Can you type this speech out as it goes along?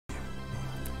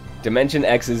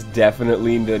DimensionX is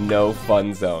definitely the no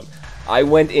fun zone. I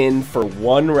went in for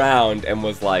one round and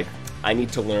was like, I need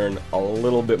to learn a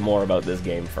little bit more about this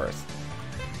game first.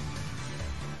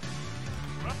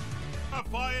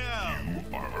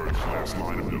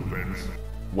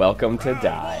 Welcome to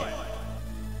die.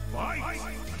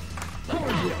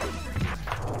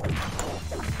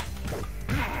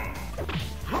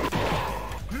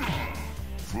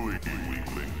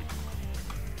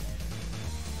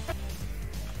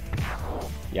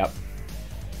 Yep.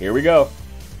 Here we go.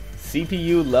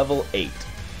 CPU level 8.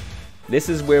 This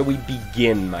is where we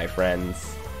begin, my friends.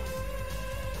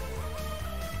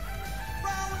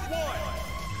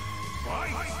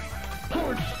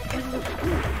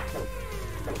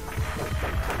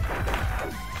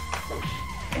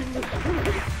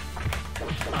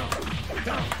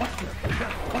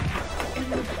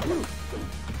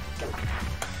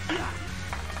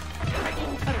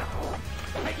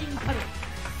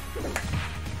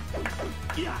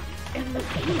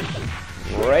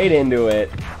 Right into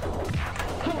it.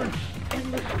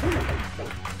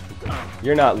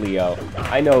 You're not Leo.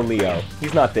 I know Leo.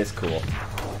 He's not this cool.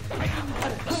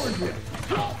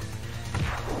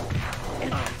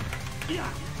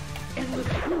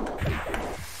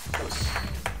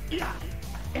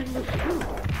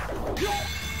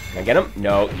 Can I get him?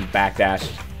 No, he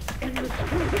backdashed.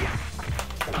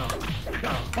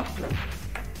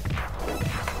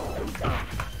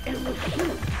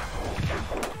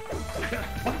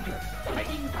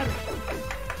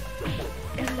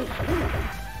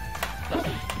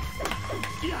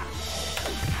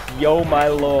 Yo, my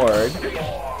lord.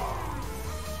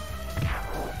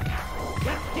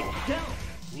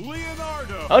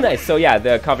 Oh, nice. So yeah,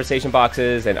 the conversation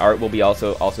boxes and art will be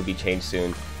also be changed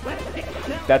soon.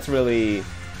 That's really.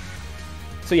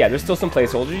 So yeah, there's still some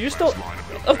placeholders. You're still,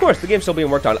 of course, the game's still being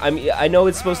worked on. I mean, I know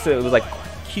it's supposed to. It was like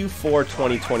Q4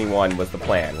 2021 was the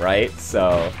plan, right?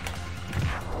 So.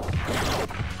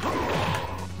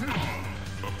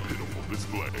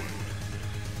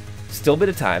 Still a bit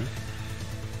of time.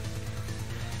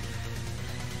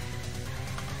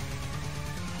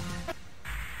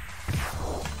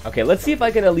 Okay, let's see if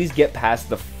I can at least get past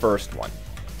the first one.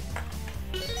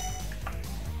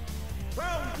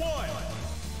 Round one.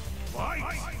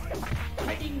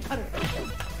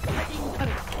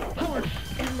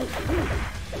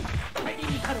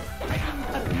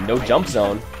 No jump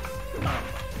zone.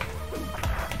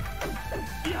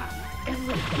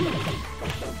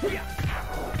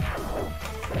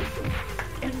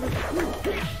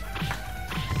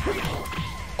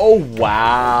 Oh,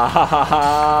 wow.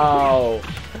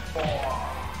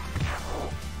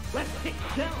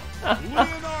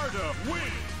 Leonardo wins.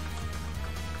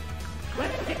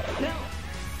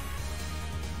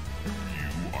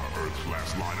 You are Earth's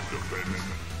last line of defense.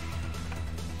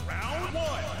 Round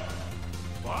one.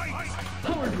 Fight.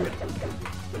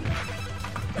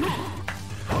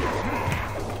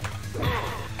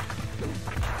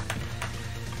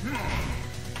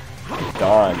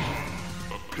 Gone.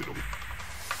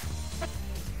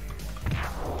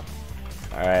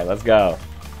 All right, let's go.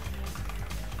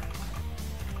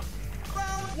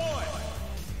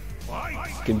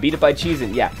 Can beat it by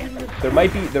cheesing, yeah. There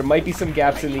might be some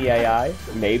gaps in the AI,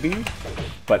 maybe,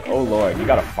 but oh lord, you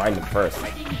gotta find them first.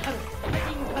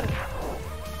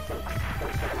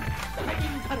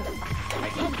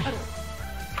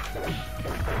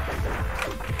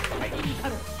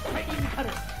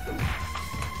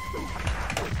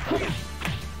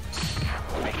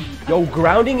 Yo,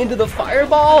 grounding into the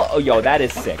fireball? Oh, yo, that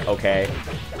is sick, okay.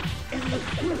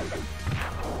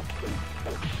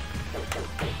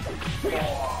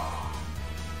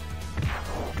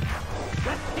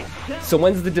 So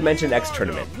when's the DimensionX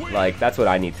tournament? Like, that's what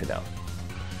I need to know.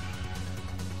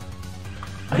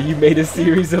 You made a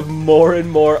series of more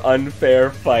and more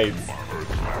unfair fights.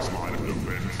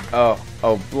 Oh,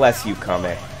 bless you,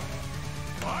 Kame.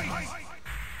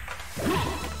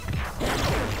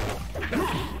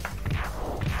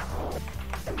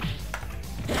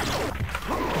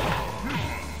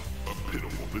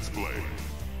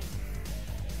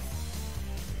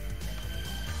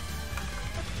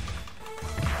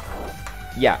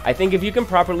 Yeah, I think if you can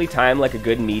properly time like a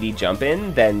good meaty jump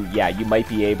in, then yeah, you might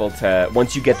be able to,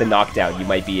 once you get the knockdown, you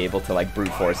might be able to like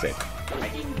brute force it.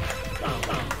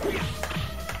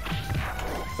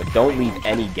 But don't leave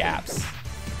any gaps.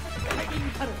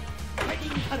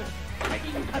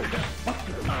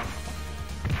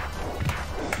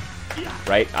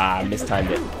 Right? Ah, mistimed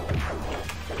it.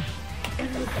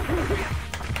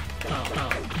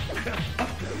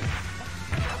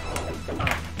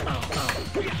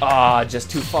 Ah,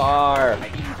 just too far.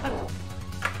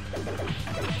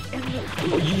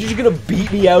 Oh, you're just gonna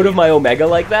beat me out of my Omega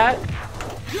like that?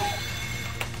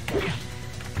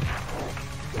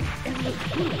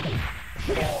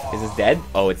 Is this dead?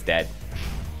 Oh, it's dead.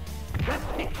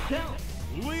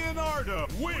 Leonardo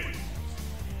wins.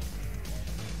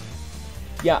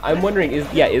 Yeah, I'm wondering,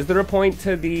 is there a point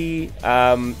to the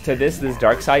to this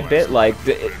dark side bit? Like,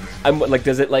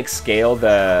 does it like scale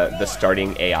the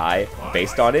starting AI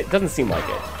based on it? Doesn't seem like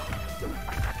it,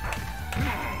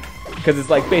 because it's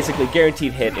like basically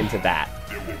guaranteed hit into that.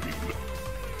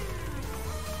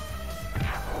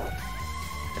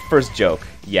 First joke,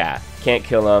 yeah, can't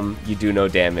kill him, you do no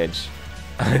damage.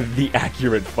 The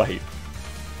accurate fight.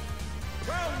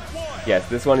 Yes,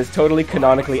 this one is totally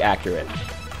canonically accurate.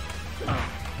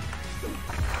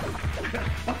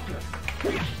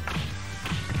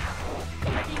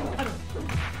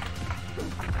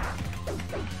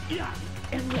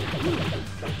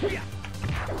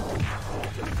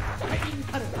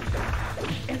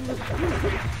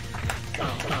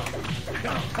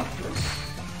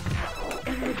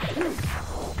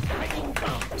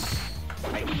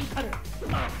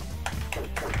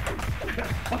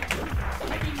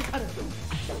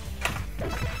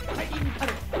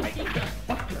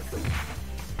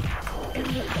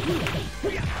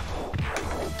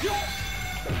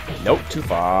 Nope, too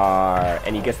far.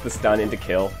 And he gets the stun into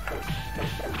kill.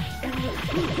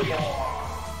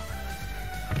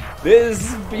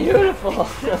 This is beautiful.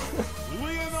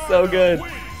 So good.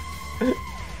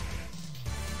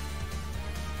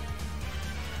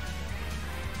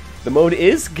 The mode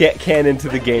is get canon to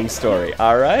the game story.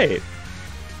 All right. You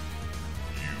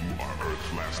are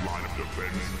Earth's last line of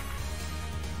defense.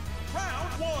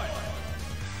 Round one.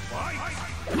 Fight.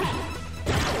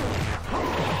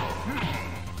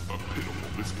 A pitiful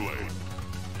display.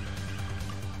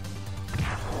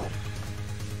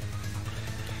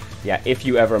 Yeah, if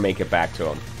you ever make it back to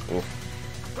him. Oof.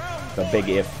 It's a big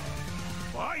if.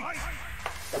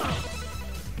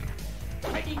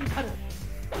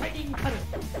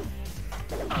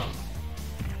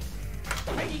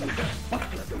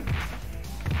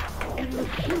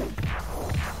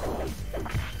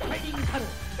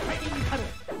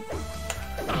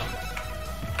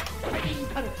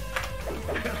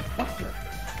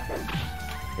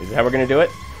 Is this how we're gonna do it?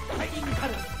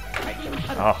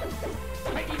 Oh.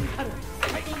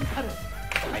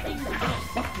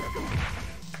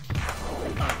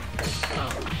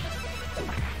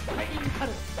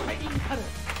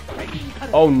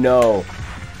 Oh no.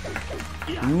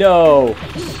 No.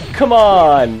 Come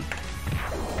on.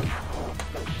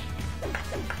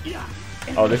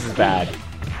 Oh, this is bad.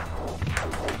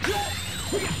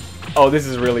 Oh, this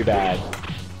is really bad.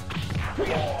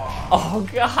 Oh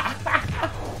god.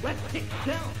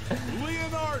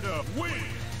 Leonardo wins.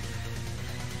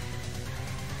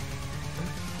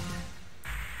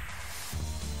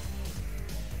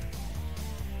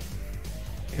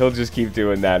 He'll just keep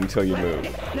doing that until you move.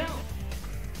 You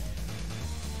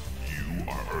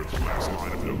are Earth's last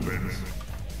line of defense.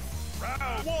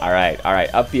 Alright,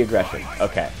 alright, up the aggression.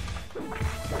 Okay.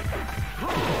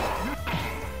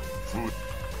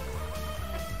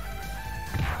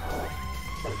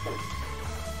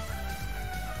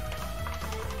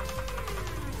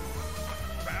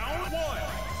 Round one.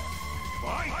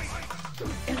 Fight.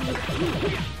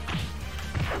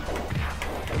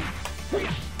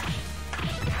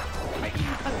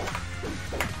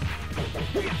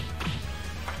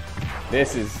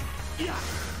 This is...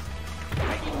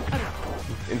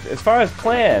 As far as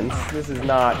plans, this is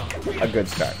not a good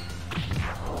start.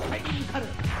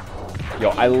 Yo,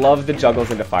 I love the juggles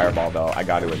into Fireball, though, I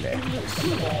gotta admit.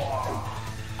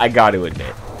 I gotta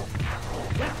admit.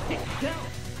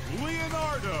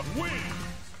 Leonardo wins.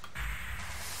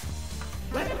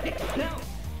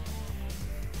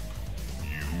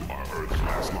 You are Earth's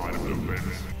last line of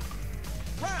defense.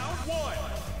 Round one.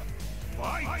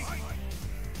 Fight.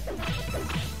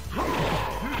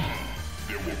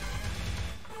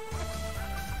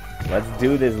 Let's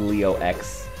do this, Leo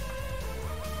X.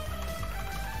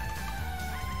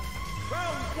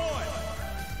 Round one.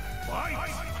 Fight.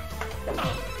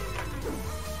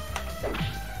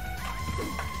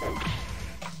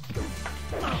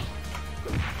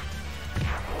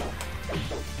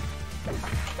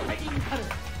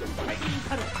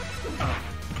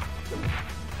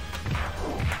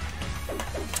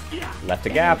 Left a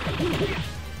gap.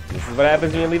 This is what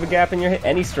happens when you leave a gap in your hit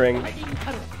any string.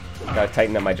 Gotta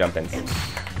tighten up my jump-ins.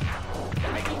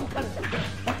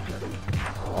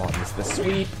 Oh, I missed the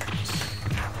sweep.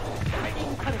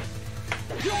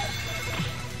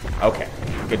 Okay,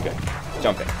 good, good.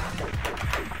 Jump in.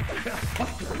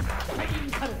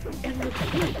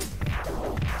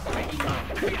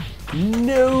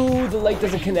 No, the light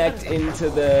doesn't connect into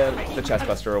the chest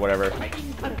buster or whatever.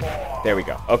 There we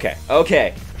go. Okay,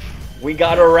 okay. We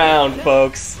got around,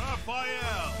 folks.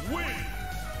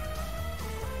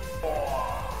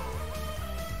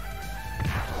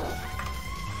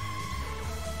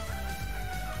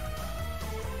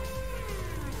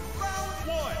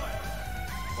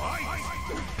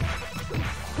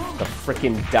 The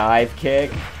freaking dive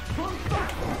kick.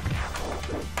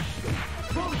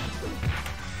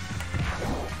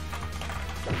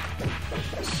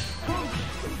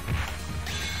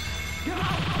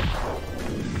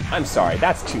 I'm sorry,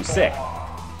 that's too sick.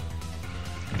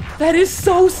 That is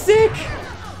so sick!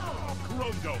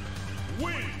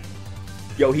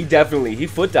 Yo, he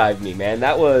foot dived me, man.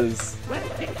 That was... You are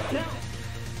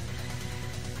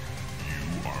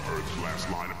Earth's last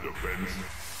line of defense.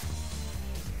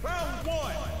 Round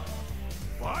one.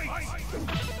 Fight.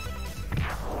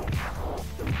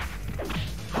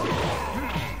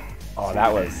 Oh,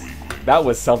 that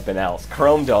was something else.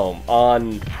 Chrome Dome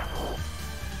on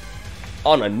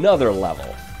another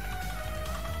level.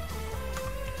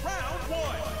 Round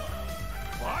one.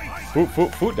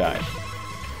 Fight. Foot dive.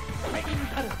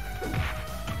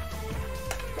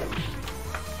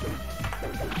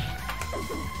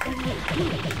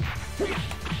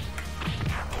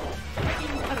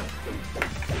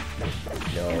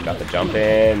 No, got the jump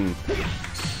in.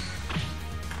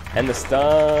 And the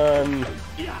stun.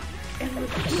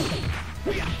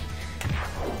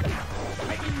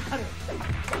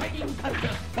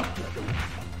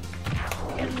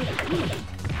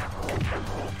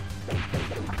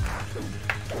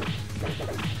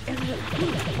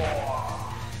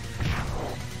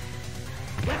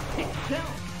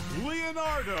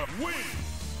 Leonardo wins.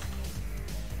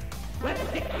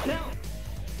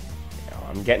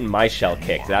 I'm getting my shell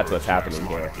kicked. That's what's happening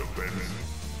here.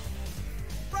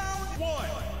 Round one.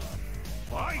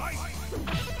 Fight.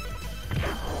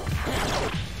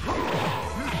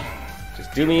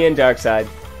 Just do me in, Darkseid.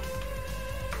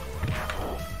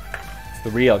 It's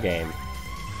the real game.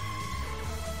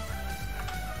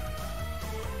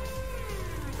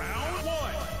 Round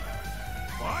one.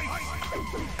 Fight.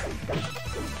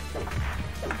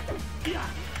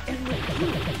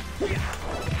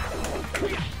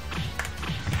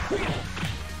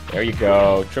 There you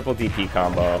go. Triple DP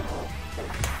combo.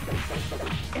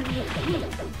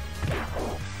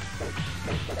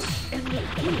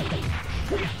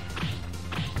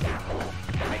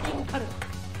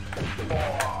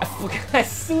 As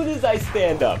soon as I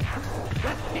stand up.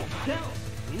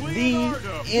 The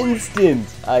instant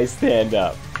I stand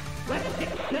up. You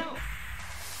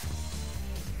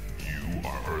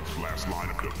are Earth's last line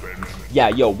of defense. Yeah,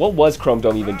 yo, what was Chrome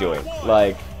Dome even doing?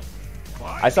 Like,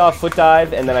 I saw a foot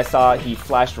dive, and then I saw he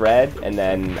flashed red, and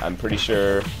then I'm pretty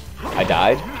sure I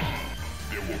died.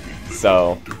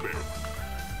 So...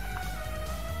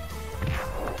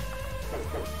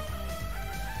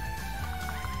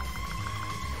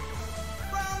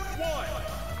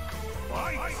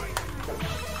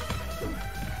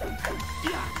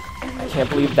 I can't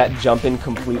believe that jump in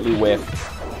completely whiffed.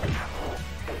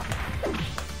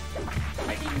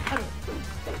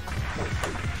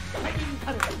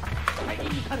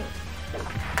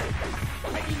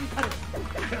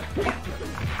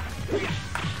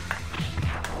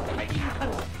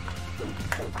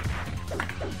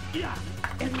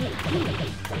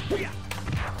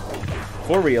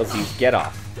 For realsies, get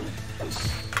off.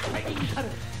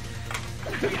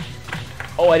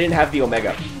 Oh, I didn't have the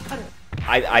Omega.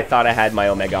 I thought I had my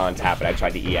Omega on tap, but I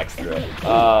tried to EX through it.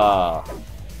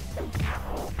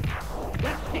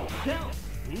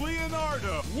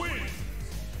 Leonardo wins.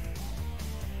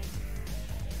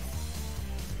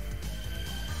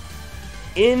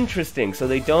 Interesting. So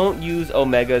they don't use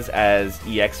Omegas as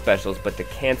EX specials, but to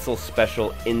cancel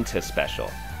special into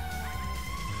special.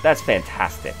 That's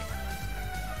fantastic.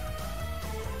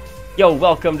 Yo,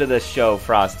 welcome to the show,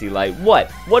 Frosty Light.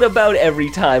 What? What about every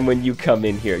time when you come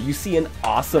in here? You see an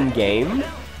awesome game? You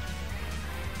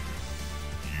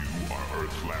are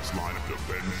Earth's last line of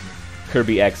defense.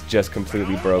 Kirby X just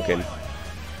completely broken.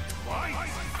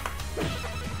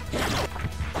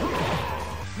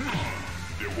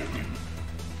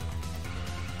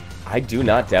 I do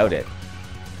not doubt it.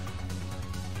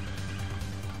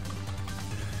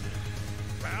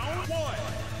 Round one.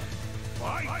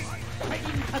 Fight.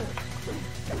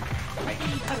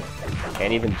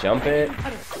 Can't even jump it?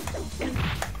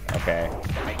 Okay.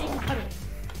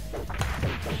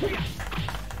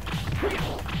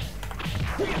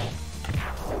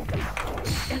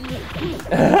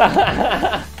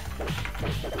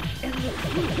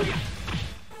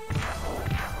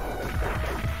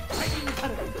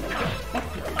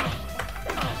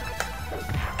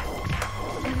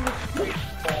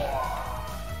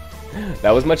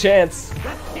 That was my chance.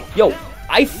 Yo,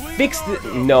 I fixed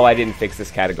it. No, I didn't fix this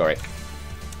category.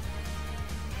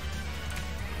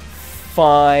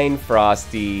 Fine,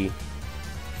 Frosty.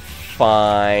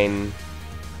 Fine.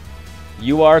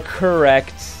 You are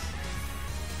correct.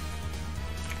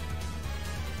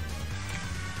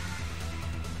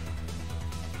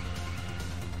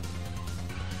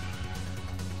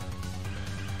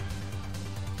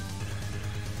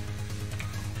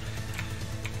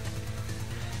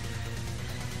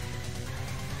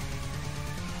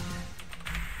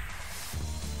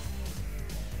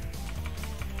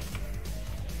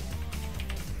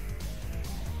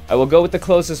 I will go with the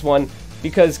closest one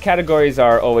because categories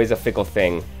are always a fickle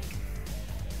thing.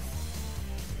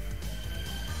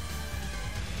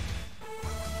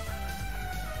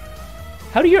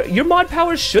 How do your mod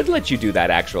powers should let you do that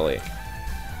actually?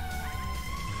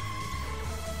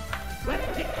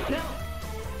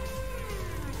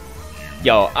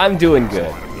 Yo, I'm doing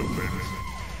good.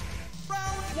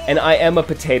 And I am a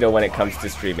potato when it comes to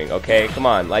streaming, okay? Come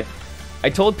on, like I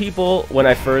told people when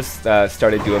I first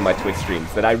started doing my Twitch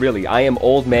streams that I am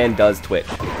old man does Twitch,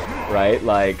 right?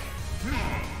 Like,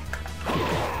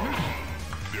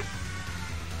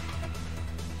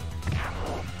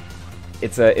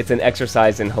 it's an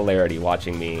exercise in hilarity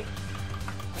watching me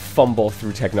fumble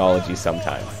through technology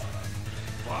sometimes.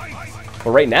 But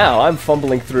right now, I'm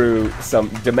fumbling through some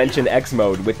DimensionX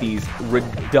mode with these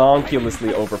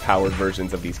ridiculously overpowered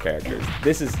versions of these characters.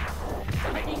 This is...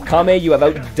 Kame, you have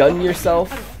outdone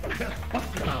yourself.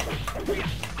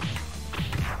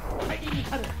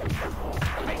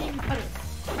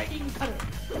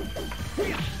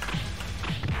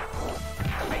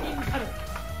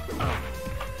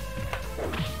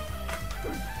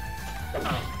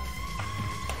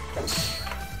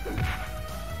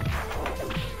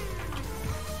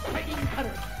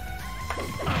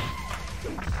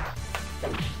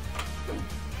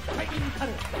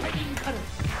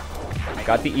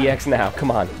 Got the EX now, come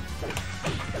on.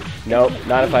 Nope,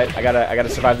 not if I gotta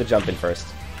survive the jump in first.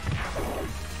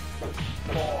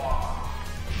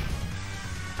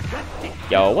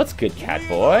 Yo, what's good, cat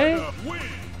boy?